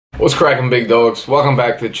What's cracking, big dogs? Welcome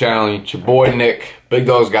back to the channel. It's your boy Nick. Big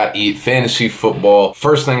dogs got to eat fantasy football.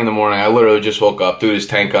 First thing in the morning, I literally just woke up, threw this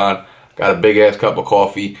tank on, got a big ass cup of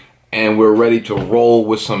coffee, and we're ready to roll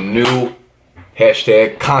with some new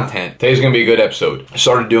hashtag content. Today's gonna be a good episode. I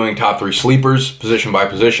started doing top 3 sleepers, position by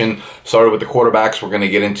position. Started with the quarterbacks. We're gonna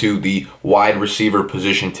get into the wide receiver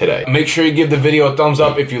position today. Make sure you give the video a thumbs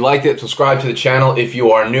up if you liked it. Subscribe to the channel if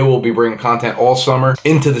you are new. We'll be bringing content all summer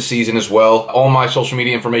into the season as well. All my social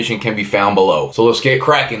media information can be found below. So let's get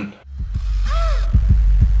cracking.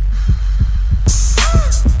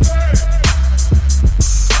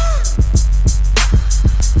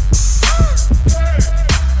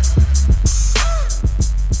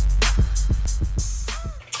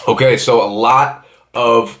 Okay, so a lot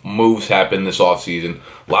of moves happened this offseason.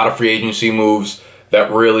 A lot of free agency moves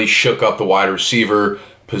that really shook up the wide receiver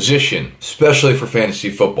position, especially for fantasy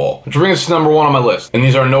football. Which brings us to number 1 on my list. And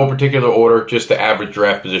these are no particular order, just the average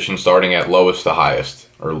draft position starting at lowest to highest,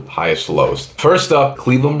 or highest to lowest. First up,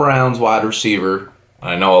 Cleveland Browns wide receiver.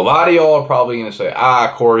 I know a lot of y'all are probably going to say,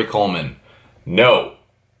 Corey Coleman. No,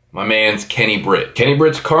 my man's Kenny Britt. Kenny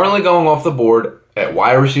Britt's currently going off the board at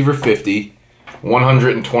wide receiver 50.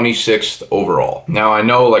 126th overall. Now, I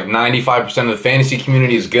know like 95% of the fantasy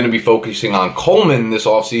community is going to be focusing on Coleman this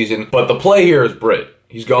offseason, but the play here is Britt.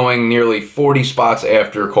 He's going nearly 40 spots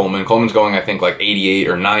after Coleman. Coleman's going, I think, like 88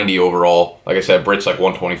 or 90 overall. Like I said, Britt's like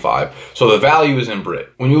 125. So the value is in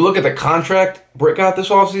Britt. When you look at the contract Britt got this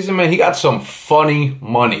offseason, man, he got some funny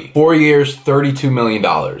money. 4 years, $32 million.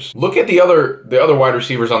 Look at the other wide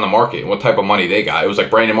receivers on the market and what type of money they got. It was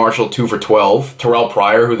like Brandon Marshall, 2 for 12. Tyrelle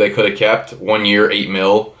Pryor, who they could have kept, 1 year, $8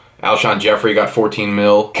 mil. Alshon Jeffrey got 14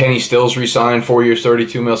 mil. Kenny Stills re-signed, 4 years,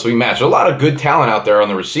 32 mil. So he matched. There's a lot of good talent out there on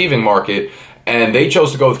the receiving market. And they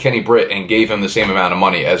chose to go with Kenny Britt and gave him the same amount of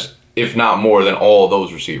money as, if not more than, all of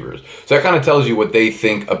those receivers. So that kind of tells you what they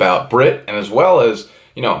think about Britt, and as well as,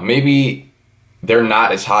 you know, maybe they're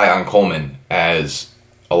not as high on Coleman as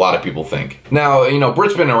a lot of people think. Now, you know,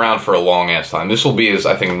 Britt's been around for a long-ass time. This will be his,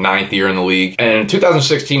 I think, 9th year in the league. And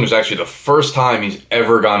 2016 was actually the first time he's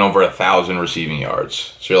ever gone over 1,000 receiving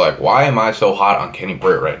yards. So you're like, why am I so hot on Kenny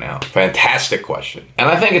Britt right now? Fantastic question. And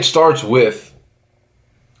I think it starts with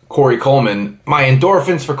Corey Coleman. My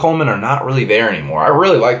endorphins for Coleman are not really there anymore. I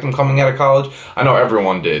really liked him coming out of college. I know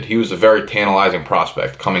everyone did. He was a very tantalizing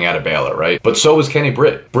prospect coming out of Baylor, right? But so was Kenny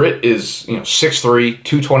Britt. Britt is, you know, 6'3",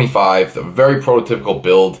 225, a very prototypical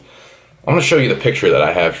build. I'm going to show you the picture that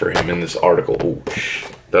I have for him in this article.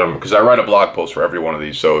 Because I write a blog post for every one of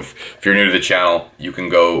these. So if you're new to the channel, you can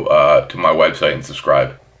go to my website and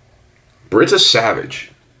subscribe. Britt's a savage.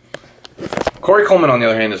 Corey Coleman, on the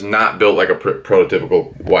other hand, is not built like a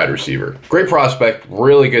prototypical wide receiver. Great prospect,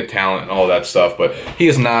 really good talent and all that stuff, but he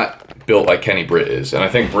is not built like Kenny Britt is, and I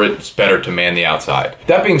think Britt's better to man the outside.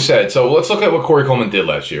 That being said, so let's look at what Corey Coleman did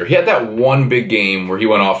last year. He had that one big game where he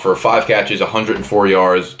went off for 5 catches, 104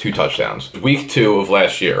 yards, 2 touchdowns. Week 2 of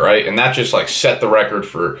last year, right? And that just like set the record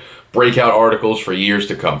for breakout articles for years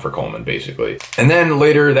to come for Coleman, basically. And then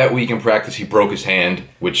later that week in practice, he broke his hand,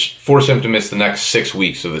 which forced him to miss the next 6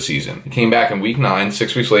 weeks of the season. He came back in week 9,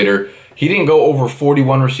 6 weeks later. He didn't go over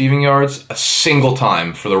 41 receiving yards a single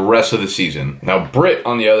time for the rest of the season. Now, Britt,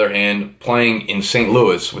 on the other hand, playing in St.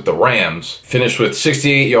 Louis with the Rams, finished with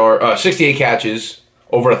 68 catches,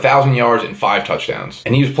 over 1,000 yards and 5 touchdowns.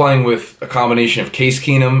 And he was playing with a combination of Case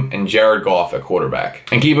Keenum and Jared Goff at quarterback.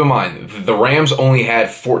 And keep in mind, the Rams only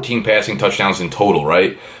had 14 passing touchdowns in total,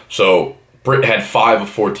 right? So Britt had 5 of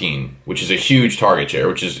 14, which is a huge target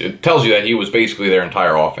share, it tells you that he was basically their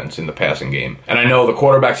entire offense in the passing game. And I know the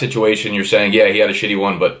quarterback situation, you're saying, yeah, he had a shitty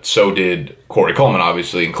one, but so did Corey Coleman,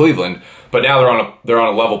 obviously, in Cleveland. But now they're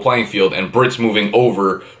on a level playing field, and Britt's moving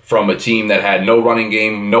over from a team that had no running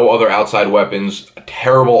game, no other outside weapons, a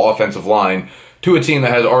terrible offensive line, to a team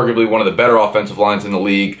that has arguably one of the better offensive lines in the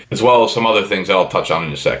league, as well as some other things that I'll touch on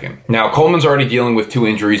in a second. Now, Coleman's already dealing with 2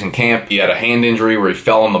 injuries in camp. He had a hand injury where he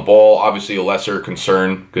fell on the ball, obviously a lesser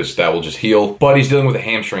concern because that will just heal, but he's dealing with a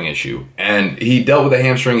hamstring issue. And he dealt with a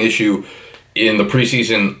hamstring issue in the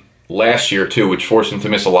preseason last year too, which forced him to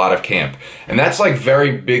miss a lot of camp. And that's like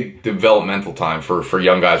very big developmental time for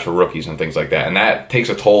young guys, for rookies and things like that. And that takes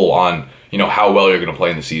a toll on, you know, how well you're going to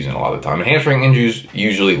play in the season a lot of the time. And hamstring injuries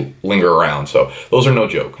usually linger around, so those are no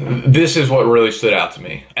joke. This is what really stood out to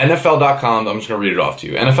me. NFL.com, I'm just going to read it off to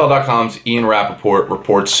you. NFL.com's Ian Rappaport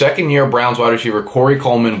reports second-year Browns wide receiver Corey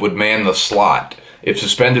Coleman would man the slot if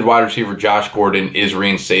suspended wide receiver Josh Gordon is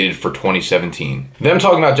reinstated for 2017. Them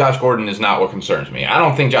talking about Josh Gordon is not what concerns me. I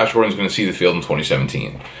don't think Josh Gordon is going to see the field in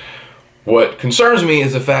 2017. What concerns me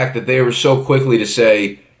is the fact that they were so quickly to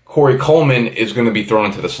say Corey Coleman is going to be thrown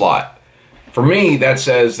into the slot. For me, that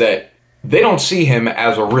says that they don't see him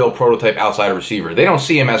as a real prototype outside receiver. They don't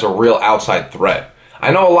see him as a real outside threat.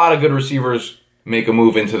 I know a lot of good receivers make a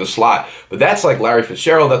move into the slot, but that's like Larry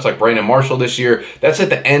Fitzgerald, that's like Brandon Marshall this year. That's at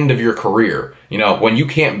the end of your career. You know, when you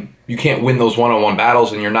can't win those one-on-one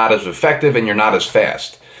battles and you're not as effective and you're not as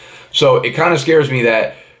fast. So it kind of scares me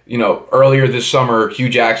that, you know, earlier this summer, Hugh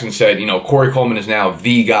Jackson said, you know, Corey Coleman is now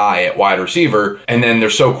the guy at wide receiver. And then they're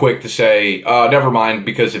so quick to say, never mind,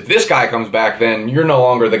 because if this guy comes back, then you're no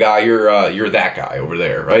longer the guy. You're that guy over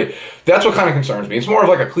there, right? That's what kind of concerns me. It's more of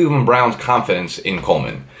like a Cleveland Browns confidence in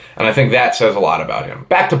Coleman. And I think that says a lot about him.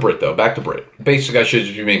 Back to Britt, though. Back to Britt. Basically, I should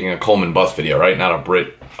just be making a Coleman bust video, right? Not a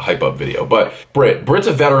Britt hype-up video. But Britt's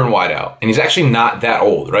a veteran wideout. And he's actually not that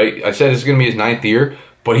old, right? I said this is going to be his 9th year.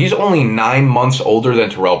 But he's only 9 months older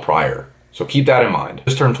than Tyrelle Pryor. So keep that in mind.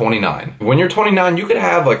 Just turned 29. When you're 29, you could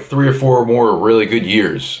have like 3 or 4 more really good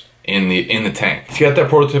years in the tank. He's got that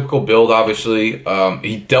prototypical build, obviously.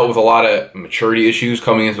 He dealt with a lot of maturity issues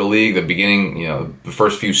coming into the league, the beginning, you know, the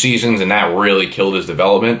first few seasons, and that really killed his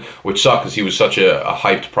development, which sucked because he was such a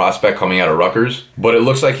hyped prospect coming out of Rutgers. But it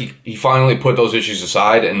looks like he finally put those issues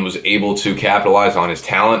aside and was able to capitalize on his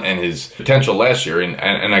talent and his potential last year,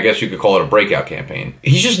 and I guess you could call it a breakout campaign.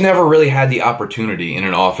 He's just never really had the opportunity in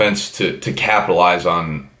an offense to capitalize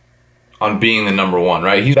on being the number one,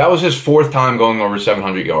 right? That was his 4th time going over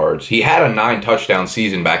 700 yards. He had a 9-touchdown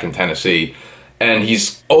season back in Tennessee, and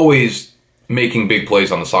he's always making big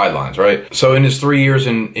plays on the sidelines, right? So in his 3 years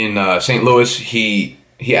in St. Louis, he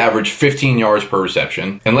averaged 15 yards per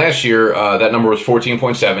reception. And last year, that number was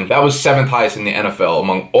 14.7. That was 7th highest in the NFL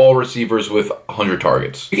among all receivers with 100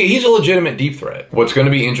 targets. He's a legitimate deep threat. What's going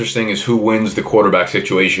to be interesting is who wins the quarterback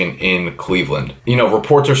situation in Cleveland. You know,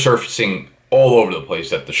 reports are surfacing all over the place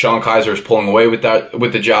that DeShone Kizer is pulling away with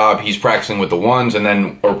the job. He's practicing with the ones, and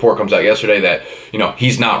then a report comes out yesterday that, you know,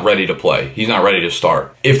 he's not ready to play. He's not ready to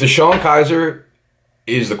start. If DeShone Kizer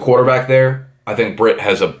is the quarterback there, I think Britt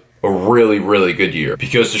has a really, really good year,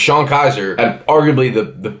 because DeShone Kizer had arguably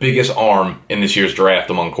the biggest arm in this year's draft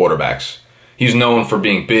among quarterbacks. He's known for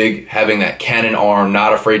being big, having that cannon arm,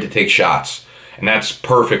 not afraid to take shots. And that's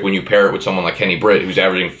perfect when you pair it with someone like Kenny Britt, who's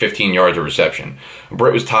averaging 15 yards a reception.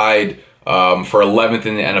 Britt was tied for 11th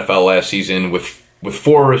in the NFL last season with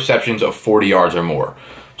 4 receptions of 40 yards or more.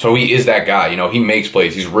 So he is that guy. You know, he makes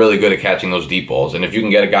plays. He's really good at catching those deep balls. And if you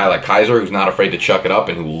can get a guy like Kizer who's not afraid to chuck it up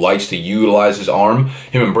and who likes to utilize his arm,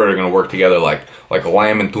 him and Britt are going to work together like a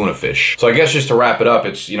lamb and tuna fish. So I guess just to wrap it up,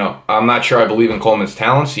 it's, you know, I'm not sure I believe in Coleman's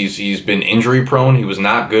talents. He's been injury prone. He was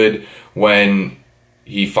not good when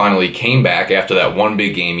he finally came back after that one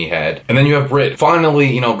big game he had. And then you have Britt.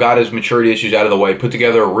 Finally, you know, got his maturity issues out of the way, put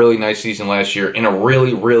together a really nice season last year in a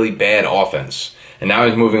really, really bad offense. And now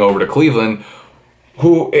he's moving over to Cleveland,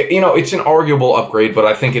 who, you know, it's an arguable upgrade, but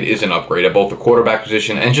I think it is an upgrade at both the quarterback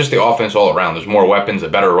position and just the offense all around. There's more weapons, a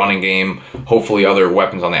better running game, hopefully other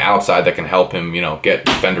weapons on the outside that can help him, you know, get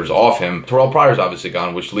defenders off him. Tyrelle Pryor's obviously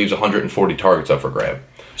gone, which leaves 140 targets up for grab.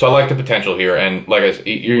 So I like the potential here, and like I said,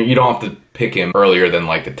 you don't have to pick him earlier than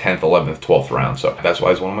like the 10th, 11th, 12th round, so that's why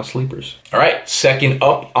he's one of my sleepers. All right, second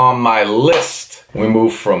up on my list, we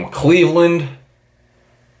move from Cleveland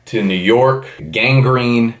to New York.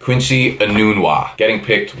 Gangrene Quincy Enunwa, getting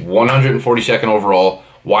picked 142nd overall,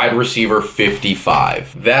 wide receiver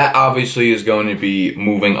 55. That obviously is going to be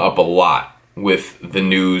moving up a lot with the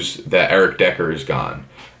news that Eric Decker is gone.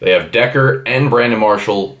 They have Decker and Brandon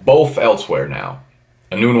Marshall both elsewhere now.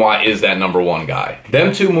 Enunwa is that number one guy.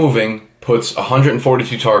 Them two moving puts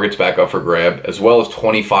 142 targets back up for grab, as well as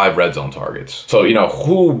 25 red zone targets. So, you know,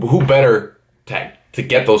 who better to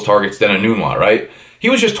get those targets than Enunwa, right? He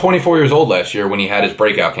was just 24 years old last year when he had his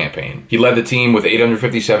breakout campaign. He led the team with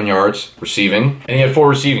 857 yards receiving, and he had 4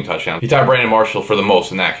 receiving touchdowns. He tied Brandon Marshall for the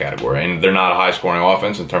most in that category, and they're not a high-scoring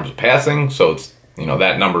offense in terms of passing, so it's, you know,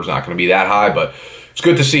 that number's not going to be that high, but it's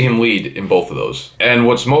good to see him lead in both of those. And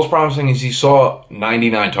what's most promising is he saw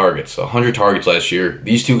 99 targets, 100 targets last year.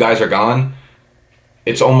 These two guys are gone.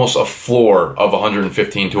 It's almost a floor of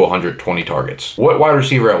 115 to 120 targets. What wide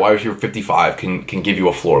receiver at wide receiver 55 can give you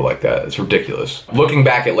a floor like that? It's ridiculous. Looking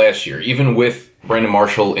back at last year, even with Brandon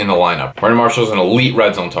Marshall in the lineup, Brandon Marshall's an elite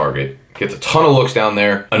red zone target, gets a ton of looks down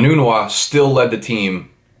there. Enunwa still led the team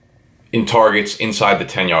in targets inside the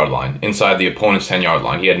 10-yard line, inside the opponent's 10-yard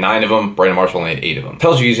line. He had 9 of them. Brandon Marshall only had 8 of them.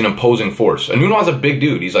 Tells you he's an imposing force. Enunwa's a big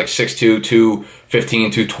dude. He's like 6'2",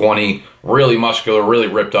 215, 220, really muscular, really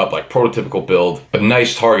ripped up, like prototypical build. A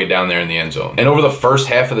nice target down there in the end zone. And over the first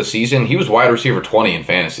half of the season, he was wide receiver 20 in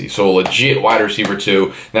fantasy. So a legit wide receiver 2.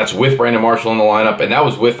 And that's with Brandon Marshall in the lineup. And that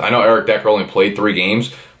was with, I know Eric Decker only played 3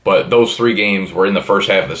 games, but those 3 games were in the first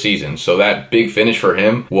half of the season. So that big finish for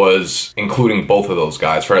him was including both of those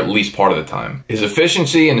guys for at least part of the time. His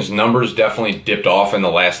efficiency and his numbers definitely dipped off in the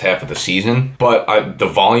last half of the season, but the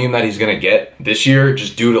volume that he's going to get this year,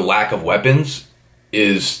 just due to lack of weapons,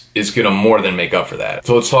 is going to more than make up for that.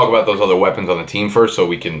 So let's talk about those other weapons on the team first, so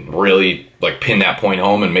we can really like pin that point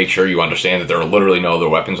home and make sure you understand that there are literally no other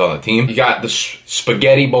weapons on the team. You got the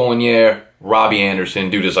spaghetti bolognese Robbie Anderson.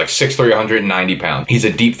 Dude is like 6'3", 190 pounds. He's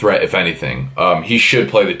a deep threat, if anything. He should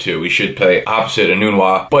play the 2. He should play opposite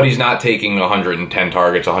Enunwa, but he's not taking 110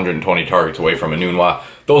 targets, 120 targets away from Enunwa.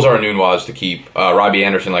 Those are Enunwa's to keep. Robbie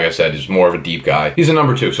Anderson, like I said, is more of a deep guy. He's a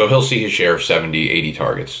number 2, so he'll see his share of 70, 80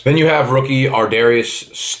 targets. Then you have rookie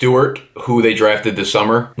Ardarius Stewart, who they drafted this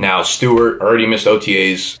summer. Now, Stewart already missed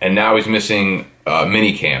OTAs, and now he's missing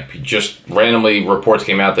mini camp. He just randomly, reports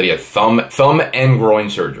came out that he had thumb and groin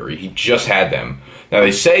surgery. He just had them. Now,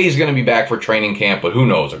 they say he's going to be back for training camp, but who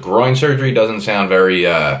knows? A groin surgery doesn't sound very,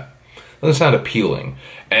 doesn't sound appealing.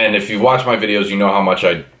 And if you watch my videos, you know how much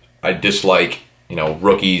I dislike, you know,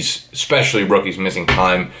 rookies, especially rookies missing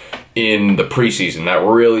time in the preseason. That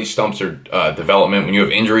really stumps their development. When you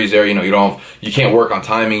have injuries there, you know, you can't work on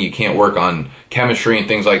timing, you can't work on chemistry and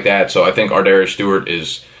things like that. So I think Ardarius Stewart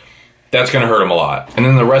that's going to hurt him a lot. And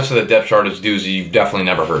then the rest of the depth chart is dudes you've definitely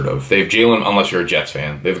never heard of. They have Jalen, unless you're a Jets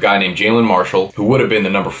fan. They have a guy named Jalen Marshall, who would have been the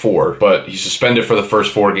number 4, but he's suspended for the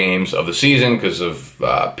first 4 games of the season because of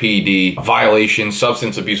PED violation,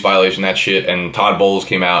 substance abuse violation, that shit. And Todd Bowles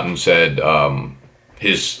came out and said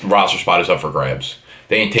his roster spot is up for grabs.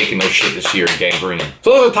 They ain't taking no shit this year in gangrene. So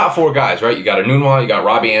those are the top 4 guys, right? You got Enunwa, you got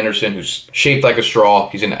Robbie Anderson, who's shaped like a straw.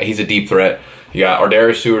 He's a deep threat. You got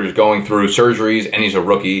Ardarius Stewart, who's going through surgeries, and he's a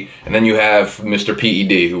rookie. And then you have Mr.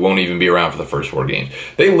 PED, who won't even be around for the first 4 games.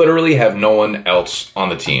 They literally have no one else on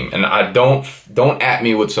the team. And I don't at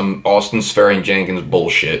me with some Austin Sferrin-Jenkins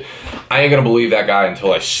bullshit. I ain't gonna believe that guy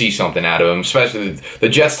until I see something out of him. Especially the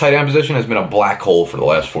Jets tight end position has been a black hole for the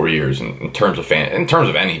last 4 years in terms of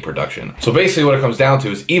any production. So basically what it comes down to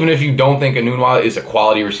is, even if you don't think Enunwa is a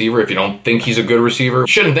quality receiver, if you don't think he's a good receiver, you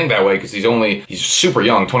shouldn't think that way, because he's super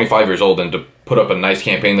young, 25 years old, and to put up a nice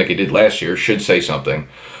campaign like he did last year should say something.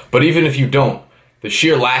 But even if you don't, the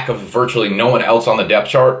sheer lack of virtually no one else on the depth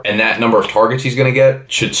chart and that number of targets he's going to get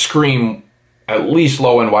should scream at least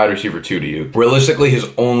low-end wide receiver 2 to you. Realistically, his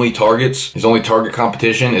only target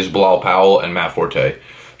competition is Bilal Powell and Matt Forte. It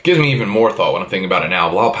gives me even more thought when I'm thinking about it now.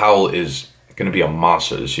 Bilal Powell is going to be a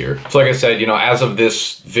monster this year. So like I said, you know, as of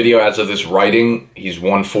this video, as of this writing, he's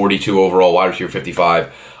 142 overall, wide receiver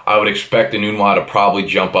 55. I would expect Enunwa to probably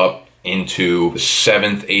jump up into the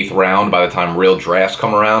 7th, 8th round by the time real drafts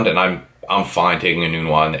come around, and I'm fine taking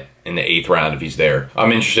Enunwa in the 8th round if he's there.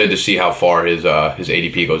 I'm interested to see how far his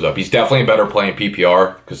ADP goes up. He's definitely better playing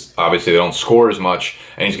PPR, because obviously they don't score as much,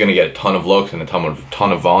 and he's going to get a ton of looks and a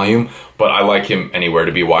ton of volume, but I like him anywhere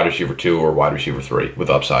to be wide receiver 2 or wide receiver 3 with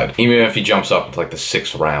upside. Even if he jumps up into like the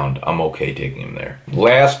 6th round, I'm okay taking him there.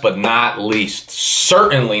 Last but not least,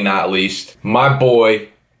 certainly not least, my boy,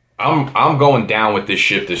 I'm going down with this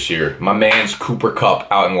ship this year. My man's Cooper Kupp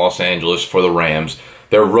out in Los Angeles for the Rams.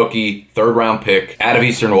 Their rookie, 3rd round pick out of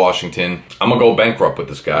Eastern Washington. I'm going to go bankrupt with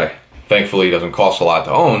this guy. Thankfully, he doesn't cost a lot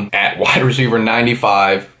to own. At wide receiver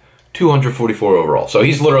 95, 244 overall. So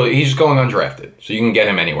he's going undrafted. So you can get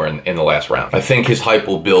him anywhere in the last round. I think his hype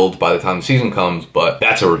will build by the time the season comes, but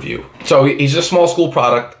that's a review. So he's a small school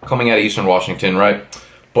product coming out of Eastern Washington, right?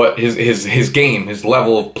 But his game, his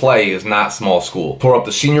level of play is not small school. Tore up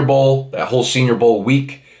the Senior Bowl, that whole Senior Bowl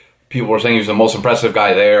week. People were saying he was the most impressive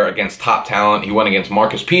guy there against top talent. He went against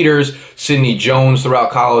Marcus Peters, Sidney Jones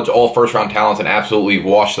throughout college, all first-round talents, and absolutely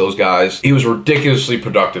washed those guys. He was ridiculously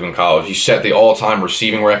productive in college. He set the all-time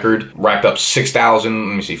receiving record, racked up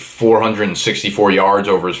 464 yards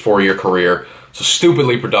over his 4-year career. So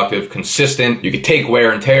stupidly productive, consistent. You could take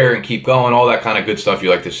wear and tear and keep going, all that kind of good stuff you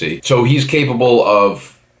like to see. So he's capable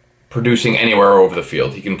of producing anywhere over the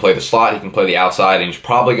field. He can play the slot, he can play the outside, and he's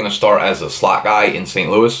probably going to start as a slot guy in St.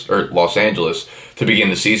 Louis or Los Angeles to begin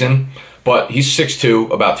the season. But he's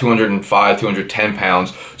 6'2", about 205, 210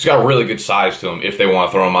 pounds. He's got really good size to him if they want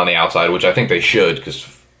to throw him on the outside, which I think they should, because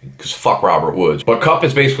fuck Robert Woods. But Kupp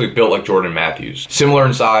is basically built like Jordan Matthews. Similar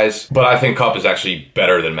in size, but I think Kupp is actually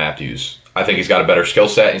better than Matthews. I think he's got a better skill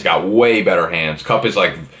set. He's got way better hands. Kupp is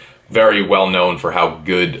like very well known for how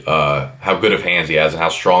good of hands he has and how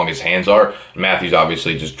strong his hands are. Matthews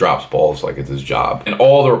obviously just drops balls like it's his job. And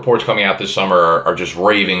all the reports coming out this summer are just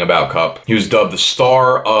raving about Kupp. He was dubbed the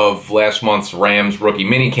star of last month's Rams rookie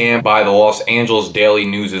minicamp by the Los Angeles Daily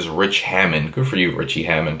News' Rich Hammond. Good for you, Richie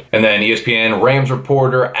Hammond. And then ESPN Rams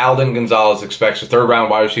reporter Alden Gonzalez expects a third-round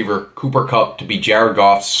wide receiver Cooper Kupp to be Jared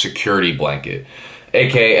Goff's security blanket.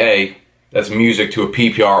 AKA, that's music to a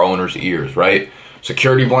PPR owner's ears, right?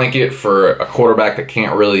 Security blanket for a quarterback that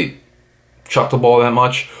can't really chuck the ball that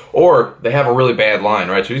much, or they have a really bad line,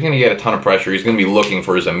 right? So he's going to get a ton of pressure. He's going to be looking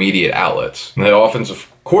for his immediate outlets. And the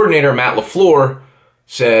offensive coordinator, Matt LaFleur,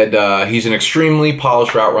 said he's an extremely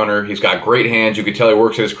polished route runner. He's got great hands. You could tell he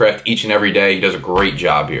works at his craft each and every day. He does a great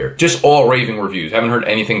job here. Just all raving reviews. Haven't heard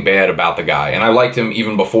anything bad about the guy. And I liked him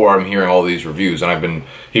even before I'm hearing all these reviews. And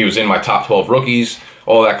he was in my top 12 rookies,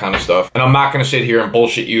 all that kind of stuff. And I'm not going to sit here and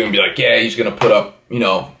bullshit you and be like, yeah, he's going to put up,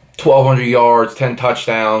 1,200 yards, 10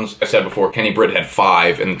 touchdowns. I said before, Kenny Britt had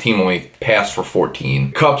 5, and the team only passed for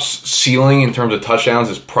 14. Kupp's ceiling in terms of touchdowns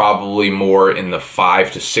is probably more in the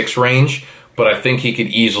 5 to 6 range, but I think he could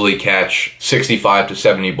easily catch 65 to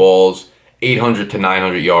 70 balls, 800 to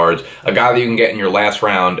 900 yards. A guy that you can get in your last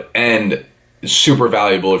round and is super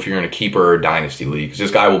valuable if you're in a keeper or dynasty league, because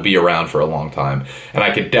this guy will be around for a long time. And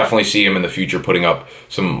I could definitely see him in the future putting up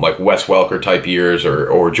some like Wes Welker type years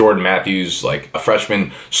or Jordan Matthews, like a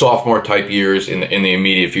freshman, sophomore type years in the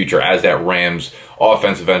immediate future as that Rams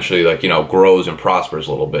offense eventually grows and prospers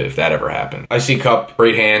a little bit, if that ever happened. I see Kupp,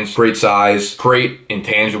 great hands, great size, great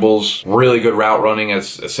intangibles, really good route running as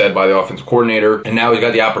said by the offensive coordinator. And now he's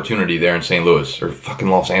got the opportunity there in St. Louis or fucking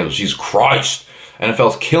Los Angeles. Jesus Christ.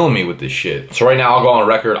 NFL's killing me with this shit. So right now I'll go on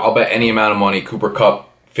record. I'll bet any amount of money Cooper Kupp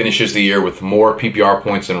finishes the year with more PPR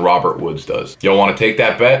points than Robert Woods does. Y'all want to take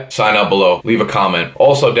that bet? Sign up below. Leave a comment.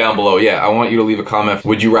 Also down below, I want you to leave a comment.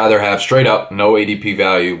 Would you rather have straight up, no ADP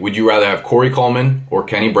value? Would you rather have Corey Coleman or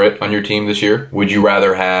Kenny Britt on your team this year? Would you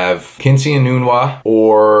rather have Quincy Enunwa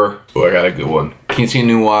or... Oh, I got a good one. Quincy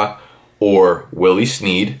Enunwa or Willie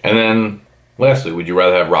Snead? And then... lastly, would you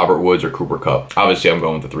rather have Robert Woods or Cooper Kupp? Obviously, I'm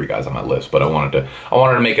going with the 3 guys on my list, but I wanted to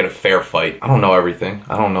make it a fair fight. I don't know everything.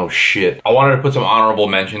 I don't know shit. I wanted to put some honorable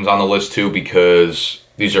mentions on the list too, because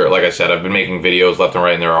these are, like I said, I've been making videos left and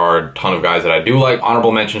right, and there are a ton of guys that I do like.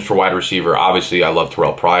 Honorable mentions for wide receiver. Obviously, I love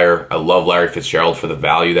Tyrelle Pryor. I love Larry Fitzgerald for the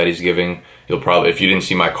value that he's giving. You'll probably, if you didn't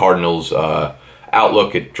see my Cardinals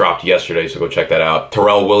Outlook, it dropped yesterday, so go check that out.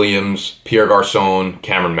 Tyrell Williams, Pierre Garcon,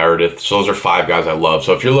 Cameron Meredith. So those are 5 guys I love.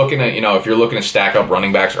 So if you're looking at, if you're looking to stack up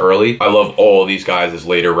running backs early, I love all of these guys as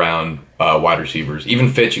later round wide receivers.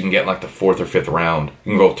 Even Fitz, you can get in like the 4th or 5th round.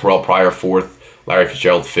 You can go Tyrelle Pryor 4th, Larry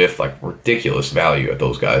Fitzgerald 5th, like ridiculous value at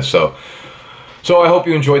those guys. So I hope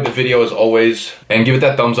you enjoyed the video as always, and give it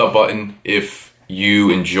that thumbs up button if you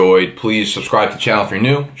enjoyed. Please subscribe to the channel if you're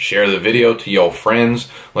new. Share the video to your friends.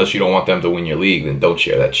 Unless you don't want them to win your league, then don't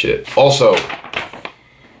share that shit. Also,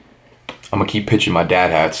 I'm gonna keep pitching my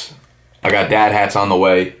dad hats. I got dad hats on the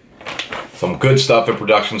way. Some good stuff in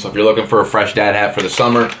production. So if you're looking for a fresh dad hat for the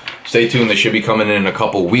summer, stay tuned. They should be coming in a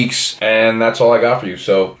couple weeks. And that's all I got for you.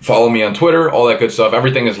 So follow me on Twitter, all that good stuff.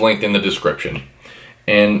 Everything is linked in the description.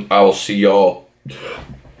 And I will see y'all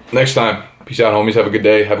next time. Peace out, homies. Have a good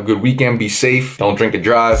day. Have a good weekend. Be safe. Don't drink and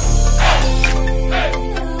drive.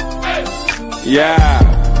 Yeah.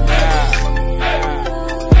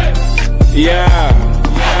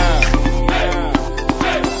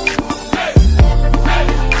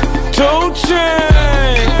 Don't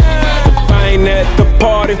change. If I ain't at the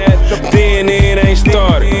party, then it ain't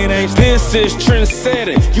started. This is trend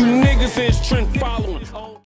setting. You niggas is trend following.